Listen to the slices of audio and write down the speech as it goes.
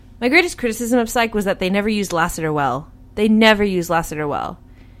My greatest criticism of Psych was that they never used Lassiter well. They never used Lassiter well.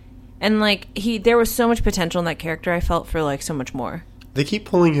 And, like, there was so much potential in that character, I felt, for, like, so much more. They keep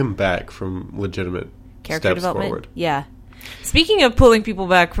pulling him back from legitimate character steps development. forward. Yeah. Speaking of pulling people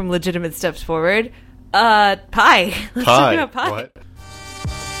back from legitimate steps forward, Pi. Let's talk about Pi. What?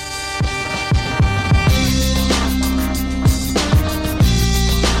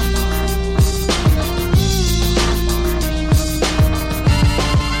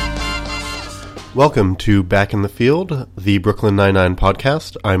 Welcome to Back in the Field, the Brooklyn Nine-Nine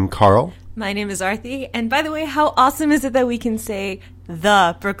podcast. I'm Carl. My name is Arthi, and by the way, how awesome is it that we can say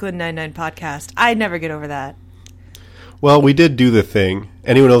the Brooklyn Nine-Nine podcast? I never get over that. Well, we did do the thing.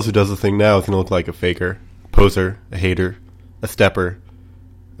 Anyone else who does the thing now is going to look like a faker, poser, a hater, a stepper,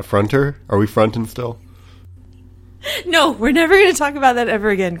 a fronter. Are we fronting still? No, we're never going to talk about that ever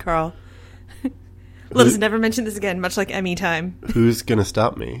again, Carl. Let us never mention this again, much like Emmy time. Who's going to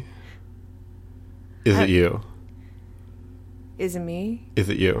stop me? Is it you? Is it me? Is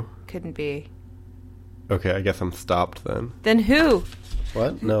it you? Couldn't be. Okay, I guess I'm stopped then. Then who?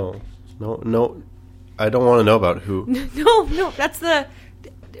 What? No. I don't want to know about who. No, that's the...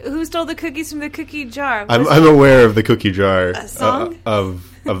 Who stole the cookies from the cookie jar? I'm aware of the cookie jar song? of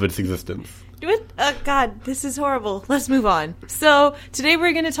its existence. What? God, this is horrible. Let's move on. So, today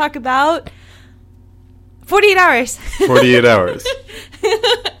we're going to talk about 48 hours. 48 hours.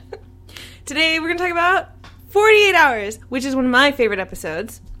 Today we're going to talk about 48 Hours, which is one of my favorite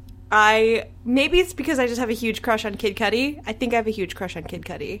episodes. Maybe it's because I just have a huge crush on Kid Cudi. I think I have a huge crush on Kid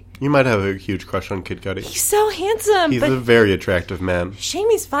Cudi. You might have a huge crush on Kid Cudi. He's so handsome. He's a very attractive man. Shame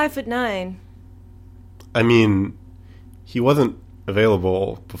he's 5'9". I mean, he wasn't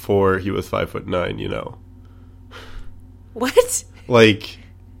available before he was 5'9", you know. What? Like,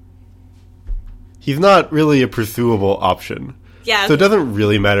 he's not really a pursuable option. Yeah. So it doesn't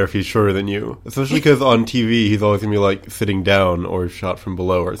really matter if he's shorter than you. Especially because on TV, he's always going to be, like, sitting down or shot from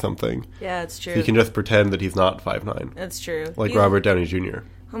below or something. Yeah, it's true. So you can just pretend that he's not 5'9". That's true. Like Robert Downey Jr.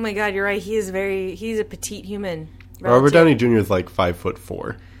 Oh my god, you're right. He's a petite human. Robert Downey Jr. is, like,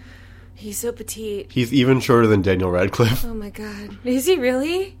 5'4". He's so petite. He's even shorter than Daniel Radcliffe. Oh my god. Is he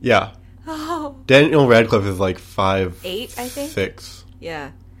really? Yeah. Oh. Daniel Radcliffe is, like, 5'8", I think? 6".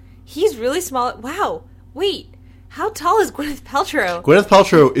 Yeah. He's really small. Wow. Wait. How tall is Gwyneth Paltrow? Gwyneth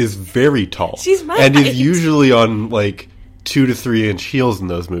Paltrow is very tall. She's my and height. is usually on, like, 2 to 3 inch heels in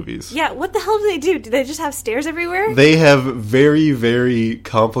those movies. Yeah, what the hell do they do? Do they just have stairs everywhere? They have very, very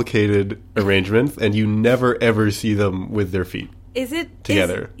complicated arrangements, and you never ever see them with their feet. Is it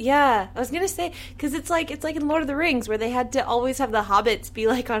together? Yeah, I was gonna say because it's like in Lord of the Rings where they had to always have the hobbits be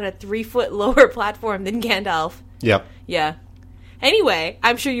like on a 3-foot lower platform than Gandalf. Yep. Yeah. Anyway,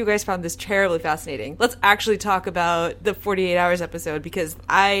 I'm sure you guys found this terribly fascinating. Let's actually talk about the 48 Hours episode because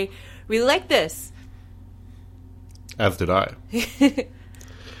I really like this. As did I.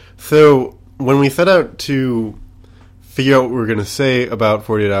 So, when we set out to figure out what we were going to say about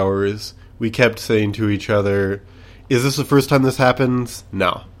 48 Hours, we kept saying to each other, is this the first time this happens?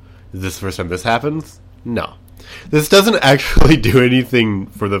 No. Is this the first time this happens? No. This doesn't actually do anything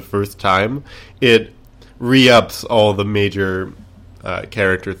for the first time. It re-ups all the major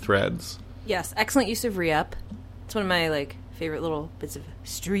character threads. Yes, excellent use of re-up. It's one of my favorite little bits of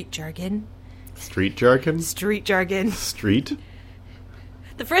street jargon. Street jargon? Street jargon. Street?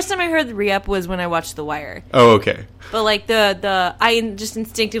 The first time I heard the re-up was when I watched The Wire. Oh, okay. But I just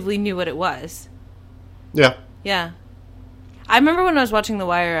instinctively knew what it was. Yeah. Yeah. I remember when I was watching The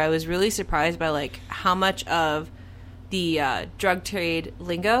Wire, I was really surprised by how much of the drug trade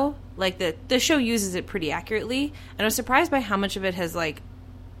lingo, the show uses it pretty accurately, and I was surprised by how much of it has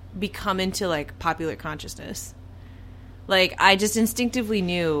become into popular consciousness. I just instinctively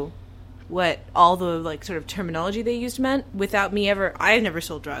knew what all the sort of terminology they used meant without me I never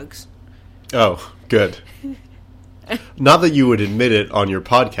sold drugs. Oh, good. Not that you would admit it on your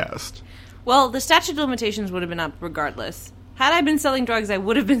podcast. Well, the statute of limitations would have been up regardless. Had I been selling drugs, I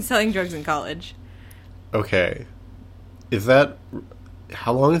would have been selling drugs in college. Okay.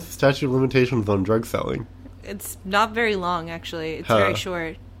 How long is the statute of limitations on drug selling? It's not very long, actually. It's very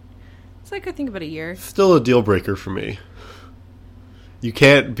short. It's I think about a year. Still a deal breaker for me. You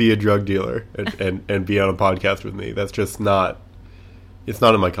can't be a drug dealer and be on a podcast with me. That's just not... It's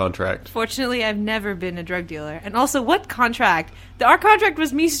not in my contract. Fortunately, I've never been a drug dealer. And also, what contract? Our contract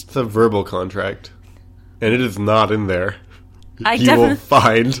was me... It's a verbal contract. And it is not in there. You will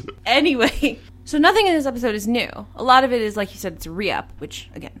find... Anyway, So nothing in this episode is new. A lot of it is, like you said, it's a re-up, which,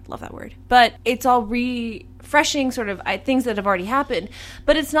 again, love that word. But it's all refreshing sort of things that have already happened.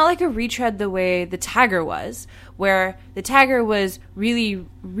 But it's not like a retread the way the Tagger was, where the Tagger was really,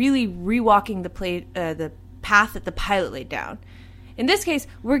 really rewalking the path that the pilot laid down. In this case,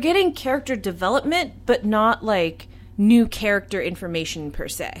 we're getting character development, but not, like, new character information per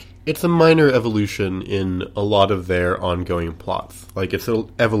se. It's a minor evolution in a lot of their ongoing plots. Like, it's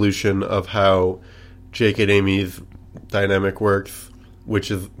an evolution of how Jake and Amy's dynamic works,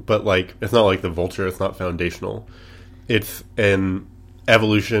 but, like, it's not like the Vulture, it's not foundational. It's an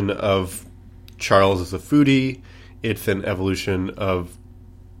evolution of Charles as a foodie. It's an evolution of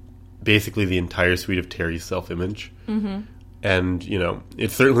basically the entire suite of Terry's self-image. Mm-hmm. And, you know,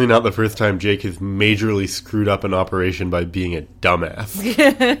 it's certainly not the first time Jake has majorly screwed up an operation by being a dumbass.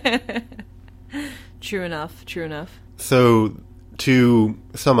 True enough. So, to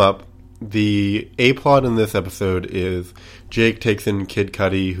sum up, the A-plot in this episode is Jake takes in Kid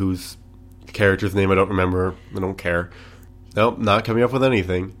Cudi, whose character's name I don't remember. I don't care. Nope, not coming up with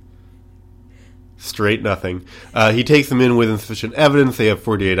anything. Straight nothing. He takes them in with insufficient evidence. They have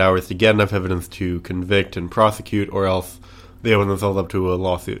 48 hours to get enough evidence to convict and prosecute, or else they open themselves up to a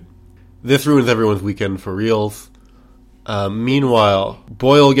lawsuit. This ruins everyone's weekend for reals. Meanwhile,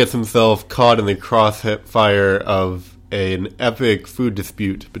 Boyle gets himself caught in the crossfire of an epic food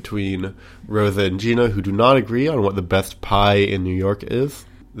dispute between Rosa and Gina, who do not agree on what the best pie in New York is.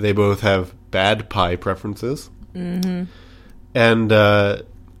 They both have bad pie preferences. Mm-hmm. And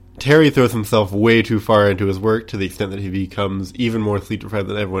Terry throws himself way too far into his work to the extent that he becomes even more sleep-deprived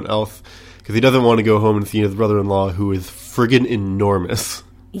than everyone else, because he doesn't want to go home and see his brother-in-law, who is friggin' enormous.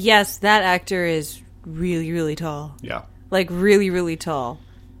 Yes, that actor is really, really tall. Yeah. Like, really, really tall.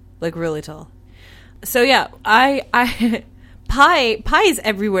 Like, really tall. So, yeah, pie is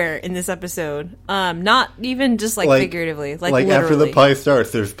everywhere in this episode. Not even just, like figuratively. Like literally. After the pie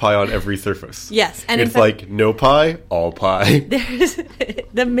starts, there's pie on every surface. Yes. And it's like, no pie, all pie. There's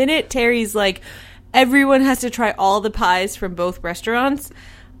the minute Terry's like, everyone has to try all the pies from both restaurants.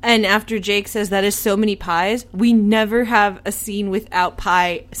 And after Jake says that is so many pies, we never have a scene without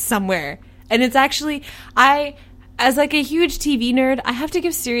pie somewhere. And it's actually, as like a huge TV nerd, I have to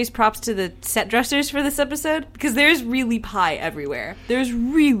give serious props to the set dressers for this episode, because there's really pie everywhere. There's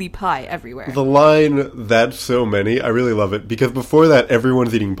really pie everywhere. The line, "that's so many," I really love it, because before that,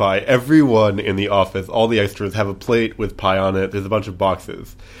 everyone's eating pie. Everyone in the office, all the extras, have a plate with pie on it. There's a bunch of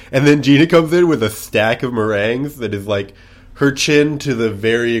boxes. And then Gina comes in with a stack of meringues that is like her chin to the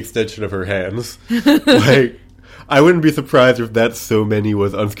very extension of her hands. Like, I wouldn't be surprised if that "so many"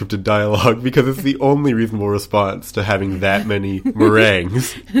 was unscripted dialogue, because it's the only reasonable response to having that many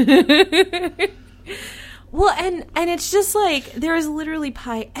meringues. Well, and it's just like, there is literally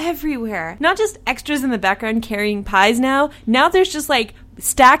pie everywhere. Not just extras in the background carrying pies now. Now there's just like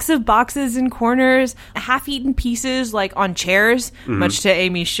stacks of boxes in corners, half-eaten pieces like on chairs, much to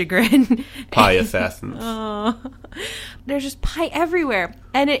Amy's chagrin. Pie assassins. Oh. There's just pie everywhere.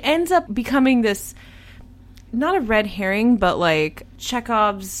 And it ends up becoming this, not a red herring, but like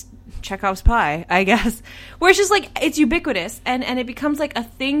Chekhov's pie, I guess. Where it's just like, it's ubiquitous, and it becomes like a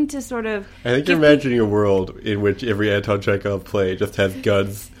thing to sort of... I think you're imagining a world in which every Anton Chekhov play just has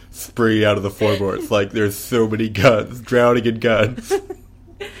guns spraying out of the floorboards. Like, there's so many guns, drowning in guns.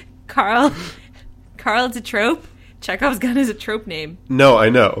 Carl, it's a trope? Chekhov's gun is a trope name. No, I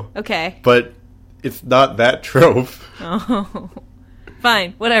know. Okay. But it's not that trope. Oh.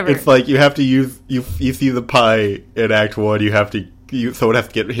 Fine, whatever. It's like, you have to use... You see the pie in Act 1, you have to... someone has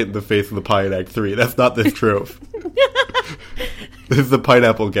to get hit in the face with the pie in Act 3. That's not this trope. This is the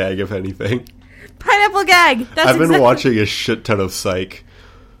pineapple gag, if anything. Pineapple gag! I've been watching a shit ton of Psych.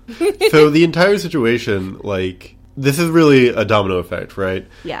 So the entire situation, like... This is really a domino effect, right?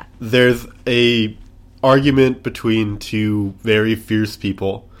 Yeah. There's a argument between two very fierce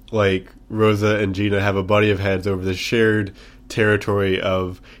people. Like, Rosa and Gina have a butting of heads over the shared territory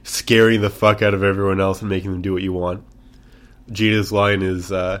of scaring the fuck out of everyone else and making them do what you want. Gina's line is,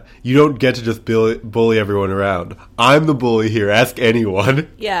 you don't get to just bully everyone around. I'm the bully here. Ask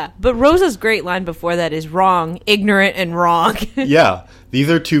anyone. Yeah. But Rosa's great line before that is wrong, ignorant, and wrong. Yeah. These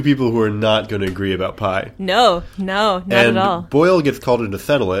are two people who are not going to agree about pie. No, not at all. And Boyle gets called in to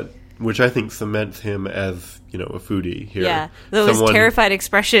settle it, which I think cements him as, a foodie here. Yeah. Though his terrified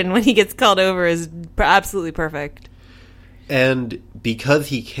expression when he gets called over is absolutely perfect. And because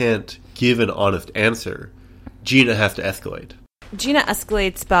he can't give an honest answer, Gina has to escalate. Gina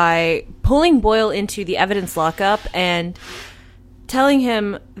escalates by pulling Boyle into the evidence lockup and telling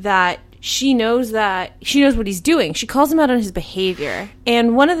him that she knows what he's doing. She calls him out on his behavior.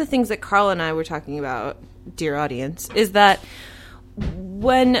 And one of the things that Carl and I were talking about, dear audience, is that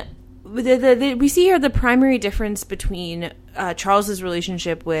when we see here the primary difference between Charles's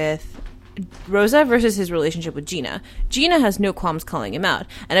relationship with Rosa versus his relationship with Gina. Gina has no qualms calling him out.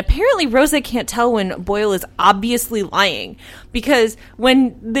 And apparently Rosa can't tell when Boyle is obviously lying. Because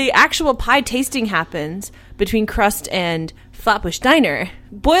when the actual pie tasting happens between Crust and Flatbush Diner,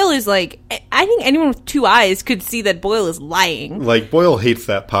 Boyle is like, I think anyone with two eyes could see that Boyle is lying. Like, Boyle hates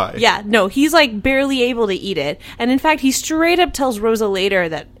that pie. Yeah, no, he's like barely able to eat it. And in fact, he straight up tells Rosa later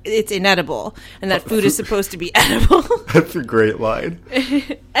that it's inedible and that food is supposed to be edible. That's a great line.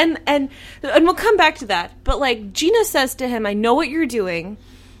 And we'll come back to that. But like, Gina says to him, I know what you're doing.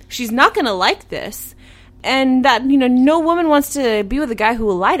 She's not going to like this. And that, no woman wants to be with a guy who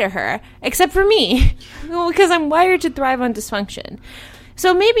will lie to her, except for me, because I'm wired to thrive on dysfunction.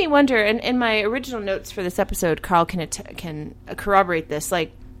 So made me wonder, and in my original notes for this episode, Carl can corroborate this,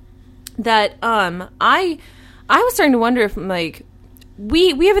 like, that I was starting to wonder if, like,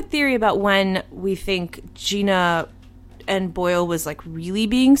 we have a theory about when we think Gina and Boyle was, like, really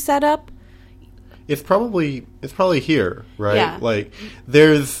being set up. It's probably here, right? Yeah. Like,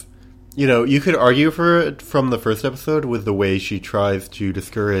 there's... you could argue for it from the first episode with the way she tries to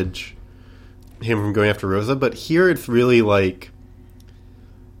discourage him from going after Rosa, but here it's really like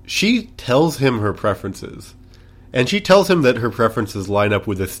she tells him her preferences. And she tells him that her preferences line up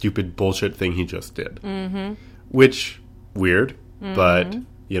with the stupid bullshit thing he just did. Mm-hmm. Which, weird, but,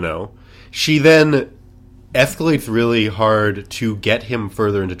 she then escalates really hard to get him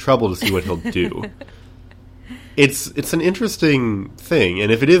further into trouble to see what he'll do. It's an interesting thing,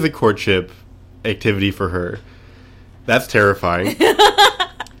 and if it is a courtship activity for her, that's terrifying.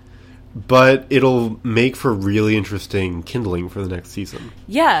 But it'll make for really interesting kindling for the next season.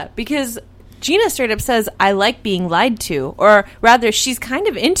 Yeah, because Gina straight up says, I like being lied to, or rather, she's kind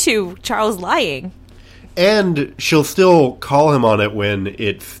of into Charles lying. And she'll still call him on it when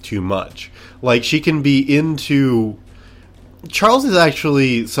it's too much. Like, she can be into... Charles is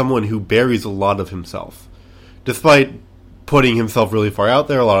actually someone who buries a lot of himself. Despite putting himself really far out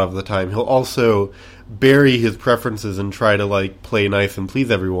there a lot of the time, he'll also bury his preferences and try to, like, play nice and please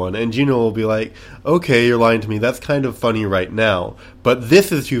everyone. And Gina will be like, okay, you're lying to me. That's kind of funny right now. But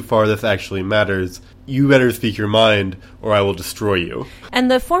this is too far. This actually matters. You better speak your mind or I will destroy you. And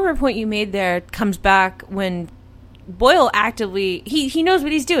the former point you made there comes back when Boyle actively... He knows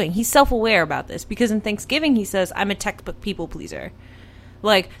what he's doing. He's self-aware about this. Because in Thanksgiving, he says, I'm a textbook people pleaser.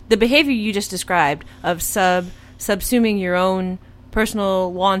 Like, the behavior you just described of subsuming your own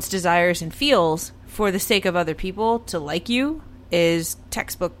personal wants, desires, and feels for the sake of other people to like you is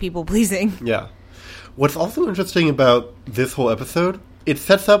textbook people-pleasing. Yeah. What's also interesting about this whole episode, it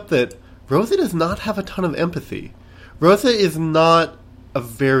sets up that Rosa does not have a ton of empathy. Rosa is not a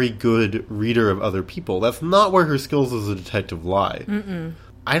very good reader of other people. That's not where her skills as a detective lie. Mm-mm.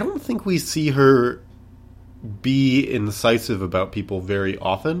 I don't think we see her be incisive about people very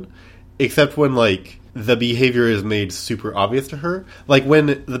often, except when, like, the behavior is made super obvious to her. Like,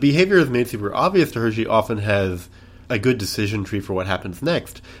 when the behavior is made super obvious to her, she often has a good decision tree for what happens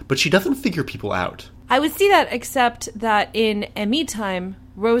next, but she doesn't figure people out. I would see that, except that in Emmy Time,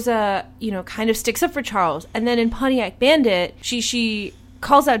 Rosa, kind of sticks up for Charles, and then in Pontiac Bandit, she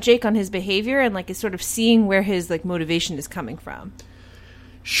calls out Jake on his behavior and, like, is sort of seeing where his, like, motivation is coming from.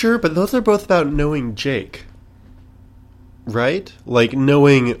 Sure, but those are both about knowing Jake. Right? Like,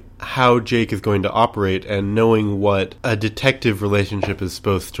 knowing how Jake is going to operate and knowing what a detective relationship is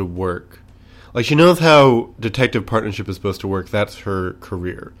supposed to work. Like, she knows how detective partnership is supposed to work. That's her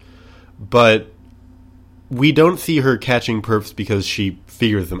career. But we don't see her catching perps because she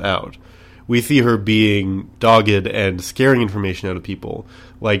figures them out. We see her being dogged and scaring information out of people.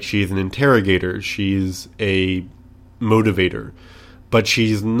 Like, she's an interrogator. She's a motivator. But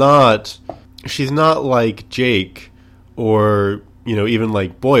she's not like Jake... or, even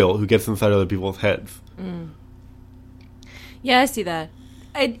like Boyle, who gets inside other people's heads. Mm. Yeah, I see that.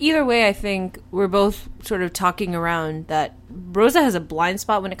 Either way, I think we're both sort of talking around that Rosa has a blind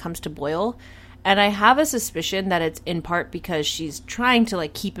spot when it comes to Boyle, and I have a suspicion that it's in part because she's trying to,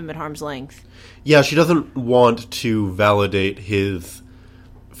 like, keep him at arm's length. Yeah, she doesn't want to validate his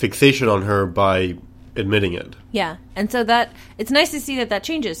fixation on her by admitting it. Yeah, and so that it's nice to see that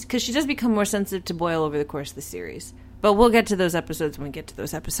changes, because she does become more sensitive to Boyle over the course of the series. But we'll get to those episodes when we get to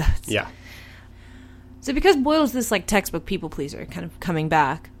those episodes. Yeah. So because Boyle's this, like, textbook people pleaser kind of coming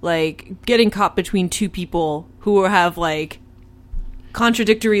back, like, getting caught between two people who have, like,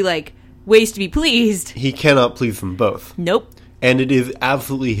 contradictory, like, ways to be pleased. He cannot please them both. Nope. And it is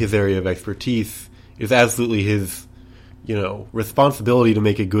absolutely his area of expertise. It's absolutely his, responsibility to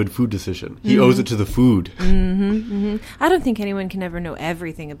make a good food decision. He owes it to the food. Mm-hmm, mm-hmm. I don't think anyone can ever know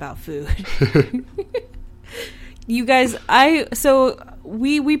everything about food. You guys,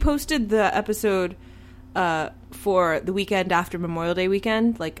 we posted the episode for the weekend after Memorial Day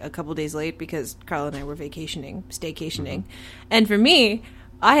weekend, like a couple days late because Carl and I were staycationing. Mm-hmm. And for me,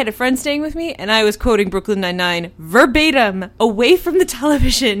 I had a friend staying with me, and I was quoting Brooklyn Nine-Nine verbatim away from the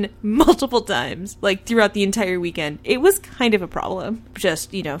television multiple times, like throughout the entire weekend. It was kind of a problem.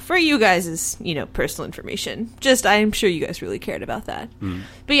 Just, for you guys is, personal information. Just, I'm sure you guys really cared about that. Mm.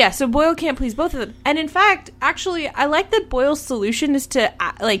 But yeah, so Boyle can't please both of them. And in fact, actually, I like that Boyle's solution is to,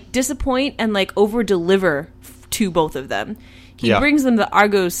 disappoint and, over-deliver to both of them. He brings them the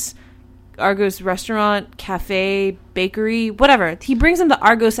Argos restaurant, cafe, bakery, whatever. He brings them the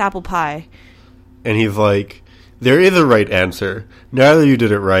Argos apple pie. And he's like, there is a right answer. Neither of you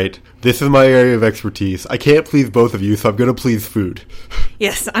did it right. This is my area of expertise. I can't please both of you, so I'm going to please food.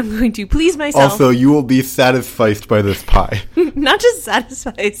 Yes, I'm going to please myself. Also, you will be satisfied by this pie. Not just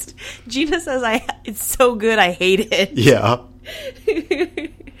satisfied. Gina says it's so good, I hate it. Yeah.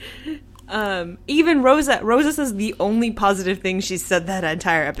 Even Rosa says the only positive thing she said that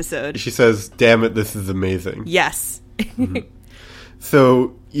entire episode. She says, damn it, this is amazing. Yes. Mm-hmm.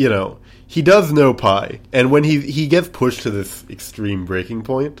 So, he does know pie. And when he gets pushed to this extreme breaking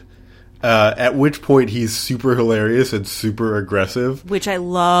point, at which point he's super hilarious and super aggressive. Which I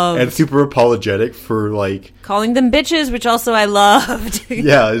love. And super apologetic for, calling them bitches, which also I loved.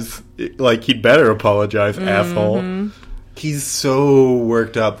 Yeah, he'd better apologize, asshole. He's so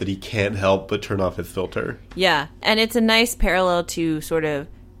worked up that he can't help but turn off his filter. Yeah, and it's a nice parallel to sort of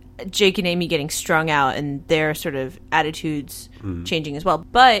Jake and Amy getting strung out and their sort of attitudes changing as well.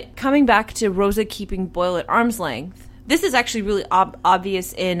 But coming back to Rosa keeping Boyle at arm's length, this is actually really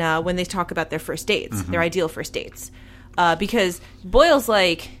obvious in when they talk about their first dates, their ideal first dates. Because Boyle's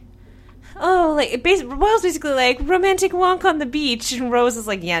Boyle's basically like, romantic walk on the beach, and Rose is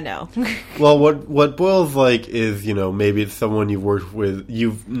like, yeah, no. Well, what Boyle's like is, maybe it's someone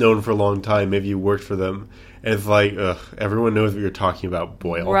you've known for a long time, maybe you worked for them, and it's like, ugh, everyone knows what you're talking about,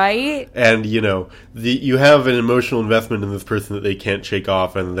 Boyle. Right? And, you have an emotional investment in this person that they can't shake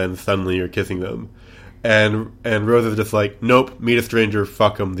off, and then suddenly you're kissing them. And Rose is just like, nope, meet a stranger,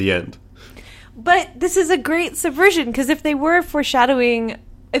 fuck them, the end. But this is a great subversion, because if they were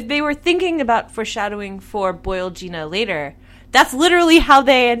thinking about foreshadowing for Boyle Gina later, that's literally how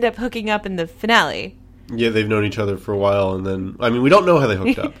they end up hooking up in the finale. Yeah, they've known each other for a while, and then, we don't know how they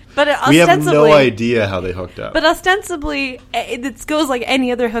hooked up. But we have no idea how they hooked up. But ostensibly, it goes like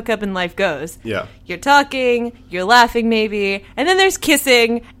any other hookup in life goes. Yeah. You're talking, you're laughing maybe, and then there's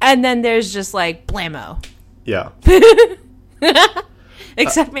kissing, and then there's just blammo. Yeah.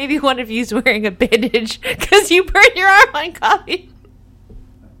 Except maybe one of you's wearing a bandage because you burned your arm on coffee.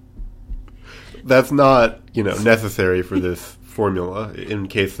 That's not, necessary for this formula, in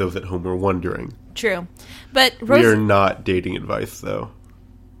case those at home were wondering. True. But we are not dating advice, though.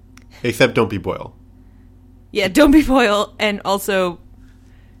 Except don't be Boyle. Yeah, don't be Boyle, and also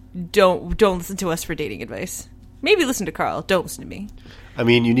don't listen to us for dating advice. Maybe listen to Carl. Don't listen to me.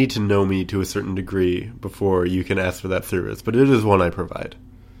 You need to know me to a certain degree before you can ask for that service, but it is one I provide.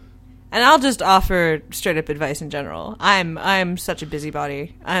 And I'll just offer straight up advice in general. I'm such a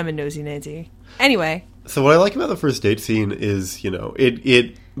busybody. I'm a nosy Nancy. Anyway. So what I like about the first date scene is,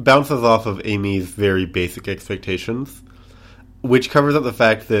 it bounces off of Amy's very basic expectations, which covers up the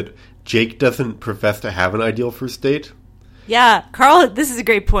fact that Jake doesn't profess to have an ideal first date. Yeah, Carl, this is a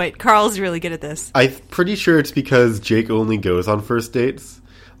great point. Carl's really good at this. I'm pretty sure it's because Jake only goes on first dates.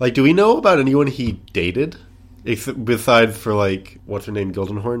 Do we know about anyone he dated? Besides for, what's her name,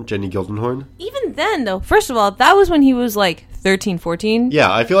 Gildenhorn? Jenny Gildenhorn? Even then, though, first of all, that was when he was, 13, 14.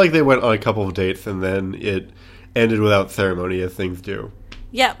 Yeah, I feel like they went on a couple of dates, and then it ended without ceremony, as things do.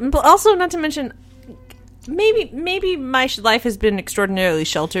 Yeah, but also, not to mention, maybe my life has been extraordinarily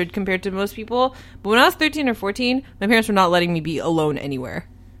sheltered compared to most people, but when I was 13 or 14, my parents were not letting me be alone anywhere.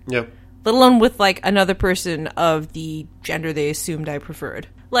 Yeah. Let alone with, another person of the gender they assumed I preferred.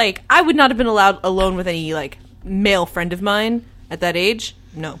 I would not have been allowed alone with any, male friend of mine at that age.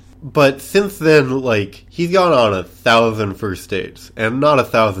 No. But since then, he's gone on 1,000 first dates and not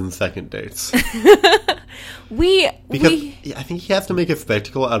 1,000 second dates. Because I think he has to make a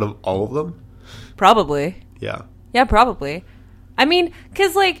spectacle out of all of them. Probably. Yeah. Yeah, probably.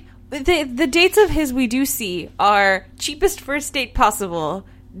 Because, the dates of his we do see are cheapest first date possible.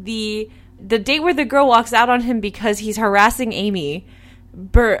 The date where the girl walks out on him because he's harassing Amy.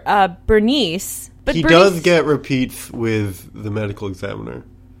 Bernice. But he Bernice does get repeats with the medical examiner.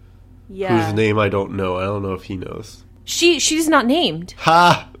 Yeah. Whose name I don't know. I don't know if he knows. She's not named.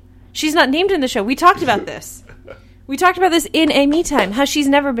 Ha! She's not named in the show. We talked about this. We talked about this in Amy Time. How she's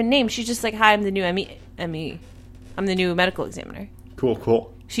never been named. She's just like, hi, I'm the new Emmy. I'm the new medical examiner.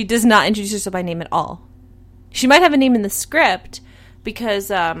 Cool. She does not introduce herself by name at all. She might have a name in the script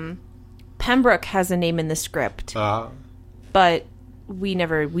because Pembroke has a name in the script, but we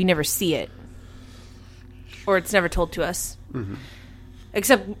never see it, or it's never told to us,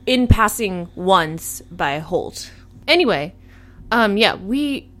 except in passing once by Holt. Anyway, and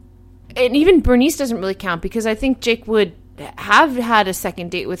even Bernice doesn't really count because I think Jake would have had a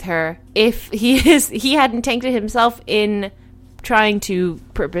second date with her if he hadn't tanked it himself in trying to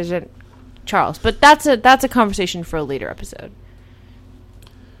represent Charles. But that's a conversation for a later episode.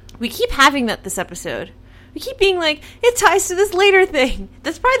 We keep having that this episode. We keep being like, it ties to this later thing.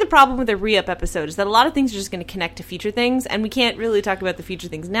 That's probably the problem with a re-up episode, is that a lot of things are just going to connect to future things, and we can't really talk about the future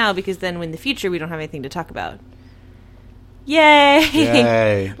things now because then in the future we don't have anything to talk about.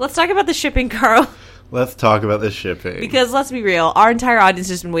 Yay! Let's talk about the shipping, Carl. Let's talk about the shipping. Because let's be real, our entire audience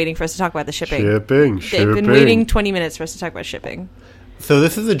has been waiting for us to talk about the shipping. They've been waiting 20 minutes for us to talk about shipping. So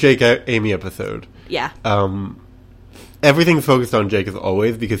this is a Jake-Amy episode. Yeah. Everything's focused on Jake as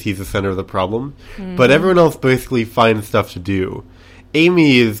always because he's the center of the problem. But everyone else basically finds stuff to do.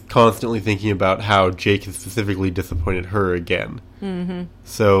 Amy is constantly thinking about how Jake has specifically disappointed her again.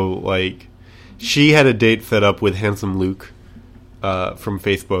 So, she had a date set up with Handsome Luke from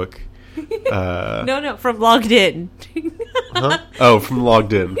Facebook. No, from Logged In. Huh? Oh, from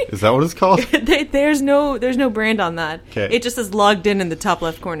Logged In. Is that what it's called? There's no brand on that. Okay. It just says Logged In the top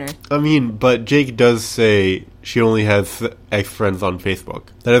left corner. I mean, but Jake does say she only has ex-friends on Facebook.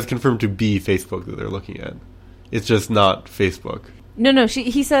 That is confirmed to be Facebook that they're looking at. It's just not Facebook. No.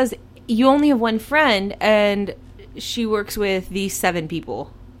 He says you only have one friend, and she works with these 7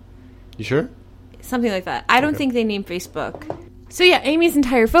 people. You sure? Something like that. I don't think they named Facebook. So yeah, Amy's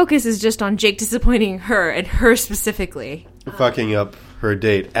entire focus is just on Jake disappointing her, and her specifically. Fucking up her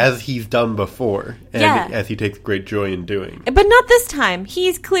date, as he's done before, and as he takes great joy in doing. But not this time.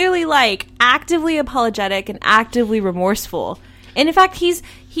 He's clearly, actively apologetic and actively remorseful. And in fact,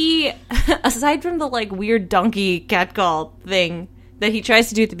 he aside from the, weird donkey catcall thing that he tries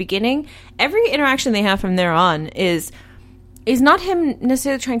to do at the beginning, every interaction they have from there on is not him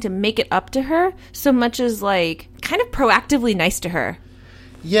necessarily trying to make it up to her so much as kind of proactively nice to her.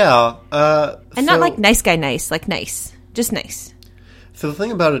 Yeah. And not nice guy nice, nice. Just nice. So the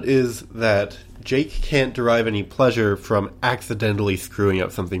thing about it is that Jake can't derive any pleasure from accidentally screwing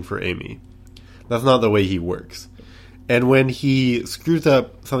up something for Amy. That's not the way he works. And when he screws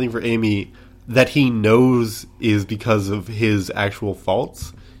up something for Amy that he knows is because of his actual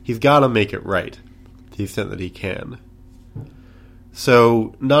faults, he's got to make it right to the extent that he can.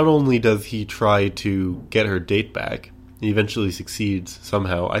 So, not only does he try to get her date back, he eventually succeeds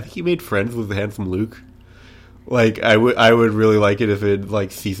somehow. I think he made friends with Handsome Luke. I would really like it if in,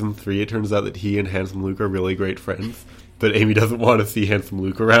 season 3, it turns out that he and Handsome Luke are really great friends, but Amy doesn't want to see Handsome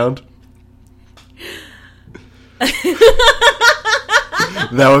Luke around.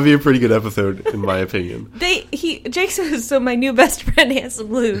 That would be a pretty good episode, in my opinion. Jake says, so my new best friend,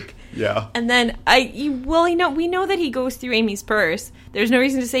 Handsome Luke. Yeah. And then, we know that he goes through Amy's purse. There's no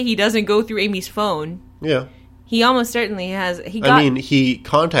reason to say he doesn't go through Amy's phone. Yeah. He almost certainly has. He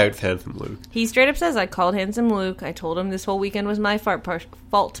contacts Handsome Luke. He straight up says, I called Handsome Luke. I told him this whole weekend was my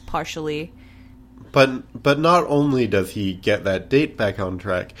fault partially. But not only does he get that date back on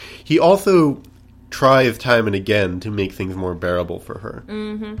track, he also tries time and again to make things more bearable for her.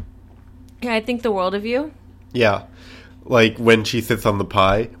 Mm-hmm. Yeah, I think the world of you. Yeah. When she sits on the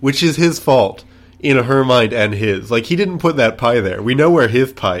pie, which is his fault in her mind and his. He didn't put that pie there. We know where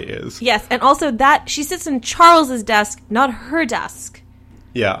his pie is. Yes, and also that she sits in Charles's desk, not her desk.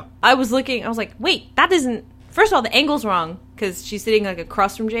 Yeah. I was like, wait, that isn't... First of all, the angle's wrong, because she's sitting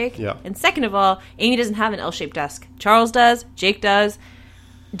across from Jake. Yeah. And second of all, Amy doesn't have an L-shaped desk. Charles does, Jake does,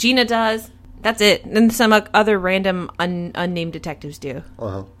 Gina does. That's it. And some other random unnamed detectives do.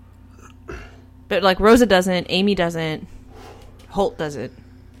 Uh-huh. But Rosa doesn't, Amy doesn't, Holt doesn't,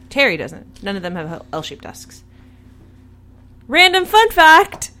 Terry doesn't. None of them have L-shaped desks. Random fun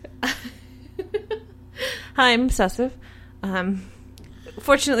fact! I'm obsessive.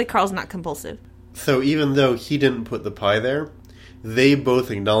 Fortunately, Carl's not compulsive. So even though he didn't put the pie there, they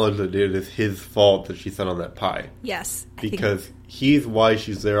both acknowledge that it is his fault that she sent on that pie. Yes. Because he's why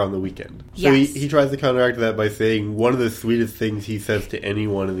she's there on the weekend. So Yes. he tries to counteract that by saying one of the sweetest things he says to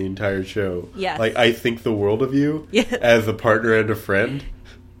anyone in the entire show. Yes. Like, I think the world of you Yes. as a partner and a friend.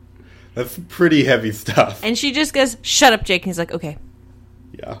 That's pretty heavy stuff. And she just goes, shut up, Jake. And he's like, okay.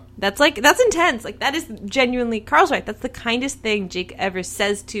 Yeah. That's intense. Like, that is genuinely, Carl's right. That's the kindest thing Jake ever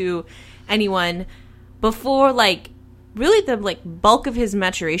says to anyone before, like, really the, like, bulk of his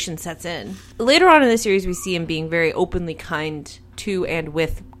maturation sets in. Later on in the series, we see him being very openly kind to and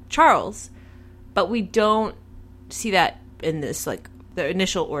with Charles, but we don't see that in this, like, the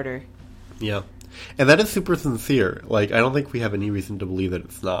initial order. Yeah. And that is super sincere. Like, I don't think we have any reason to believe that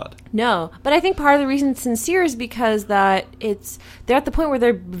it's not. No, but I think part of the reason it's sincere is because they're at the point where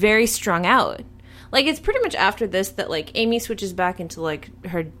they're very strung out. Like, it's pretty much after this that, like, Amy switches back into, like,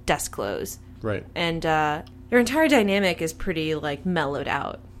 her desk clothes. Right. And their entire dynamic is pretty, like, mellowed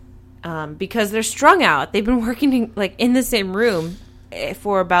out. Because they're strung out. They've been working, in the same room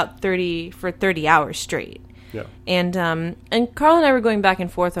for about 30 hours straight. Yeah. And Carl and I were going back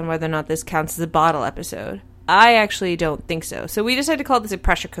and forth on whether or not this counts as a bottle episode. I actually don't think so. So we decided to call this a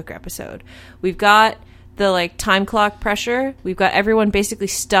pressure cooker episode. We've got the, like, time clock pressure. We've got everyone basically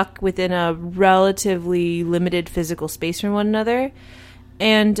stuck within a relatively limited physical space from one another.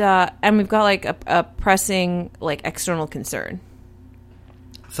 And we've got, like, a pressing, like, external concern.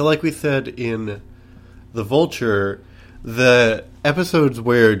 So like we said in The Vulture, the episodes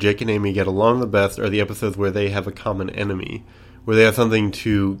where Jake and Amy get along the best are the episodes where they have a common enemy, where they have something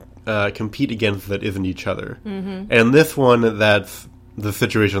to compete against that isn't each other. Mm-hmm. And this one, that's the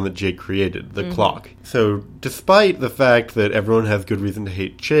situation that Jake created, the clock. So despite the fact that everyone has good reason to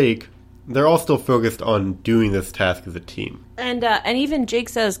hate Jake, they're all still focused on doing this task as a team. And even Jake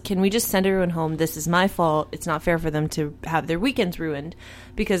says, can we just send everyone home? This is my fault. It's not fair for them to have their weekends ruined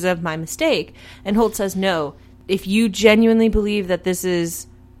because of my mistake. And Holt says, no. If you genuinely believe that this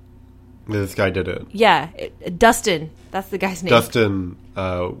guy did it. Yeah, Dustin. That's the guy's name. Dustin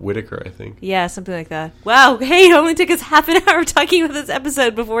Whitaker, I think. Yeah, something like that. Wow, hey, it only took us half an hour talking about this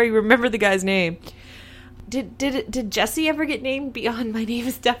episode before we remember the guy's name. Did Jesse ever get named beyond my name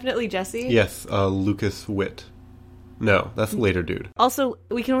is definitely Jesse? Yes, Lucas Witt. No, that's a later dude. Also,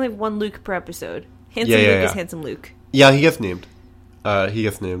 we can only have one Luke per episode. Handsome Luke is Handsome Luke. Yeah, he gets named. I don't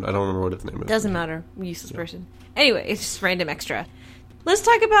remember what his name is. Doesn't matter. Useless person. Anyway, it's just random extra. Let's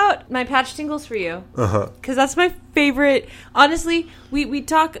talk about my patch tingles for you. Uh-huh. Because that's my favorite. Honestly, we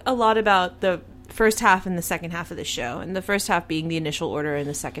talk a lot about the first half and the second half of the show. And the first half being the initial order and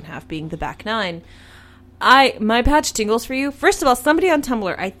the second half being the back nine. My patch tingles for you. First of all, somebody on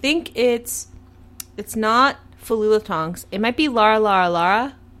Tumblr, I think it's not Falula Tongs. It might be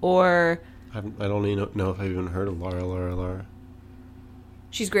Lara, or... I don't even know if I've even heard of Lara.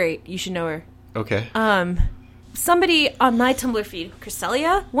 She's great. You should know her. Okay. Somebody on my Tumblr feed,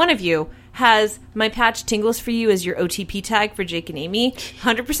 Cresselia, one of you, has my patch tingles for you as your OTP tag for Jake and Amy.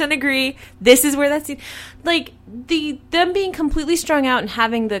 100% agree. This is where that's... Like, them being completely strung out and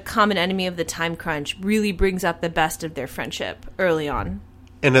having the common enemy of the time crunch really brings up the best of their friendship early on.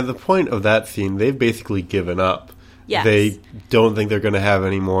 And at the point of that scene, they've basically given up. Yes. They don't think they're going to have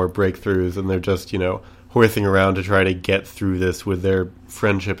any more breakthroughs, and they're just, horsing around to try to get through this with their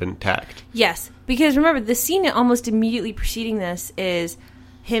friendship intact. Yes, because remember, the scene almost immediately preceding this is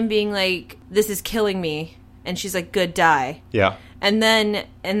him being like, this is killing me, and she's like, good, die. Yeah. And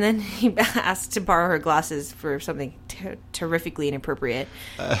then he asks to borrow her glasses for something terrifically inappropriate.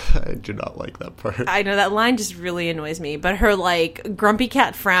 I do not like that part. I know, that line just really annoys me, but her, like, grumpy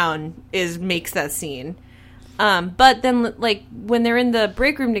cat frown makes that scene. But then, like, when they're in the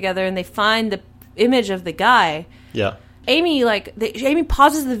break room together and they find the image of the guy, yeah, Amy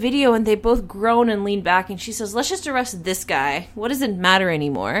pauses the video and they both groan and lean back and she says, let's just arrest this guy. What does it matter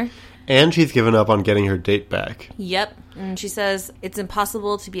anymore? And she's given up on getting her date back. Yep. And she says it's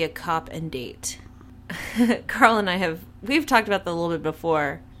impossible to be a cop and date. Carl and I we've talked about that a little bit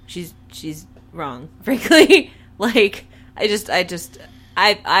before. She's wrong, frankly. Like, I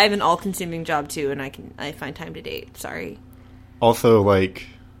have an all-consuming job too, and I find time to date. Sorry. Also, like,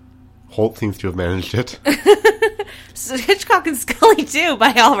 Holt seems to have managed it. So Hitchcock and Scully too,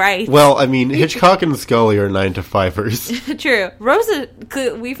 by all rights. Well, I mean, Hitchcock and Scully are 9-to-5ers. True. Rosa,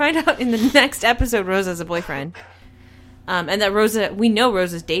 we find out in the next episode, Rosa's a boyfriend, and that we know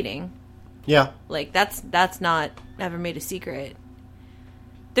Rosa's dating. Yeah, like that's not ever made a secret.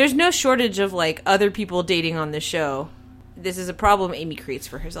 There's no shortage of, like, other people dating on this show. This is a problem Amy creates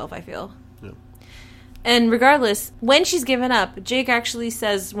for herself, I feel. Yeah. And regardless, when she's given up, Jake actually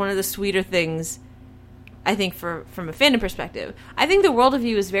says one of the sweeter things I think from a fandom perspective. I think the world of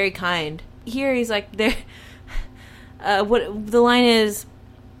you is very kind. Here he's like, there. What the line is,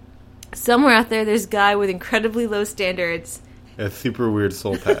 somewhere out there's a guy with incredibly low standards. A super weird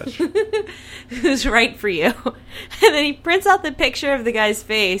soul patch. Who's right for you. And then he prints out the picture of the guy's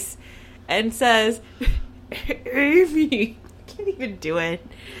face and says, Amy. I can't even do it.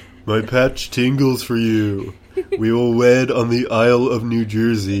 My patch tingles for you. We will wed on the Isle of New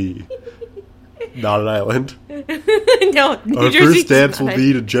Jersey. Not an island. No, New Our Jersey's first dance not. will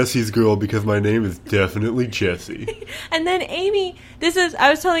be to Jesse's girl because my name is definitely Jesse. And then Amy, I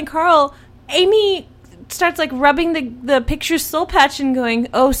was telling Carl, Amy starts like rubbing the picture's soul patch and going,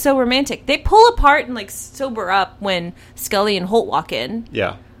 oh, so romantic. They pull apart and like sober up when Scully and Holt walk in.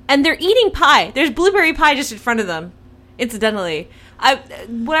 Yeah. And they're eating pie. There's blueberry pie just in front of them, incidentally.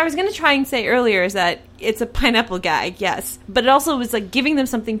 What I was going to try and say earlier is that it's a pineapple gag, yes. But it also was like giving them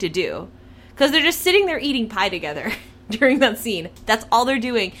something to do. Because they're just sitting there eating pie together during that scene. That's all they're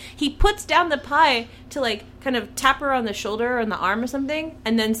doing. He puts down the pie to, like, kind of tap her on the shoulder or on the arm or something,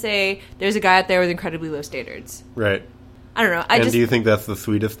 and then say, there's a guy out there with incredibly low standards. Right. I don't know. Do you think that's the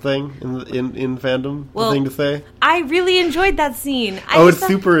sweetest thing in fandom? Well, the thing to say? I really enjoyed that scene. It's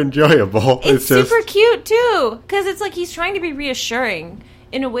super enjoyable. It's just super cute, too. Because it's like he's trying to be reassuring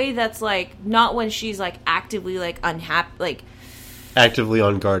in a way that's, like, not when she's, like, actively, like, unhappy, like... actively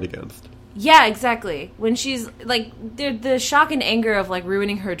on guard against. Yeah, exactly. When she's, like, the shock and anger of, like,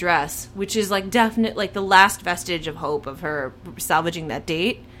 ruining her dress, which is, like, definite, like, the last vestige of hope of her salvaging that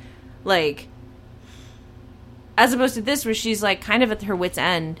date. Like, as opposed to this, where she's, like, kind of at her wit's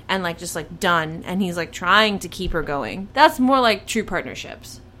end and, like, just, like, done. And he's, like, trying to keep her going. That's more like true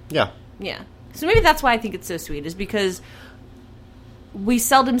partnerships. Yeah. Yeah. So maybe that's why I think it's so sweet, is because we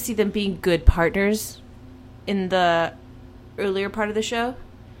seldom see them being good partners in the earlier part of the show.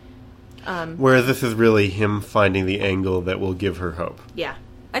 Whereas this is really him finding the angle that will give her hope. Yeah.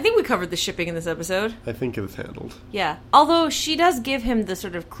 I think we covered the shipping in this episode. I think it was handled. Yeah. Although she does give him the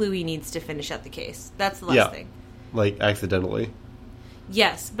sort of clue he needs to finish out the case. That's the last thing. Like, accidentally.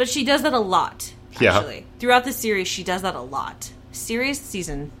 Yes, but she does that a lot, actually. Yeah. Throughout the series, she does that a lot.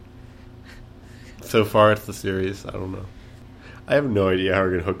 Season. So far, it's the series. I don't know. I have no idea how we're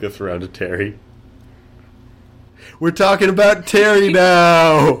going to hook this around to Terry. We're talking about Terry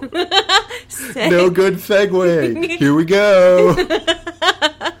now! No good segue. Here we go.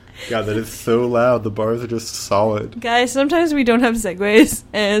 God, that is so loud. The bars are just solid. Guys, sometimes we don't have segues,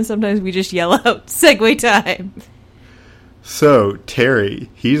 and sometimes we just yell out, segue time. So, Terry,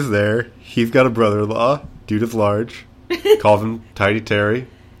 he's there. He's got a brother-in-law. Dude is large. Calls him Tidy Terry.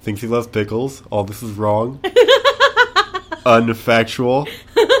 Thinks he loves pickles. All this is wrong. Unfactual.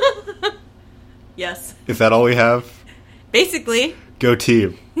 Yes. Is that all we have? Basically. Go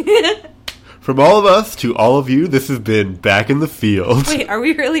team. From all of us to all of you, this has been Back in the Field. Wait, are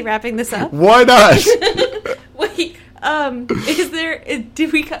we really wrapping this up? Why not? Wait,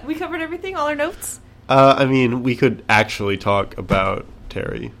 did we covered everything, all our notes? I mean, we could actually talk about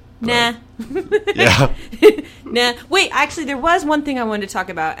Terry. Nah. Yeah. Nah. Wait, actually, there was one thing I wanted to talk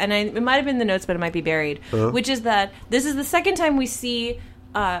about, and it might have been in the notes, but it might be buried, which is that this is the second time we see...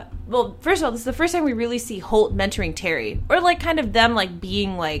 well, first of all, this is the first time we really see Holt mentoring Terry. Or, like, kind of them, like,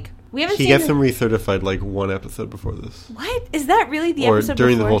 being, like... We haven't he seen gets him recertified, like, one episode before this. What? Is that really the episode before? Or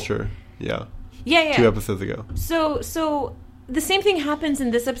during before? the Vulture. Yeah. Yeah. 2 episodes ago. So the same thing happens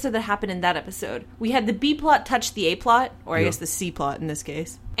in this episode that happened in that episode. We had the B plot touch the A plot, or I guess the C plot in this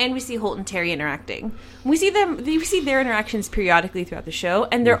case. And we see Holt and Terry interacting. We see their interactions periodically throughout the show,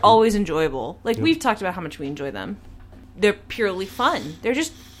 and they're always enjoyable. Like, we've talked about how much we enjoy them. They're purely fun. They're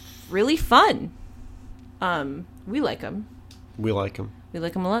just really fun. We like them. We like them. We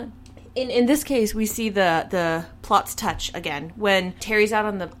like them a lot. In this case, we see the plots touch again when Terry's out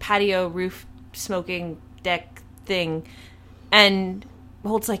on the patio roof smoking deck thing, and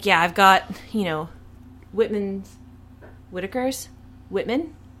Holt's like, "Yeah, I've got Whitman.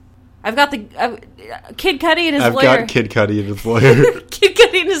 I've got the Kid Cudi and his lawyer. I've got Kid Cudi and his lawyer. Kid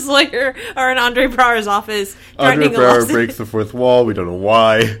Cudi and his lawyer are in Andre Braugher's office. Andre Braugher breaks the fourth wall. We don't know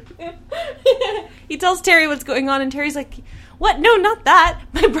why. He tells Terry what's going on, and Terry's like, "What? No, not that.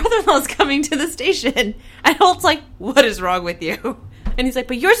 My brother-in-law's coming to the station." And Holt's like, "What is wrong with you?" And he's like,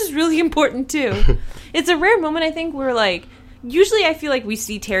 "But yours is really important, too." It's a rare moment, I think, where, like, usually I feel like we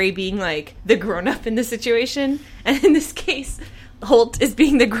see Terry being, like, the grown-up in the situation. And in this case, Holt is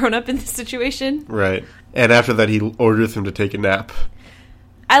being the grown-up in this situation. Right. And after that, he orders him to take a nap.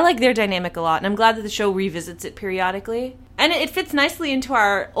 I like their dynamic a lot, and I'm glad that the show revisits it periodically. And it fits nicely into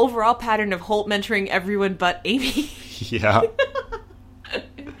our overall pattern of Holt mentoring everyone but Amy. Yeah.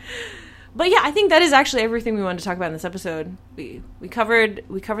 But yeah, I think that is actually everything we wanted to talk about in this episode. We covered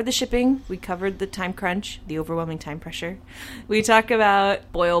the shipping, we covered the time crunch, the overwhelming time pressure. We talk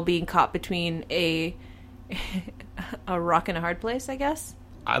about Boyle being caught between a rock and a hard place, I guess.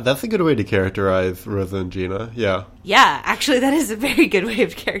 That's a good way to characterize Rosa and Gina. Yeah. Yeah, actually, that is a very good way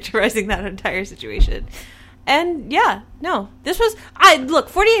of characterizing that entire situation. And yeah, no, this was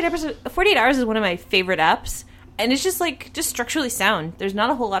 48 Hours is one of my favorite apps, and it's just structurally sound. There's not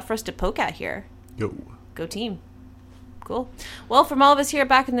a whole lot for us to poke at here. Go team. Cool. Well, from all of us here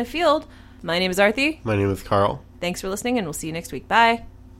Back in the Field, my name is Arthi. My name is Carl. Thanks for listening, and we'll see you next week. Bye.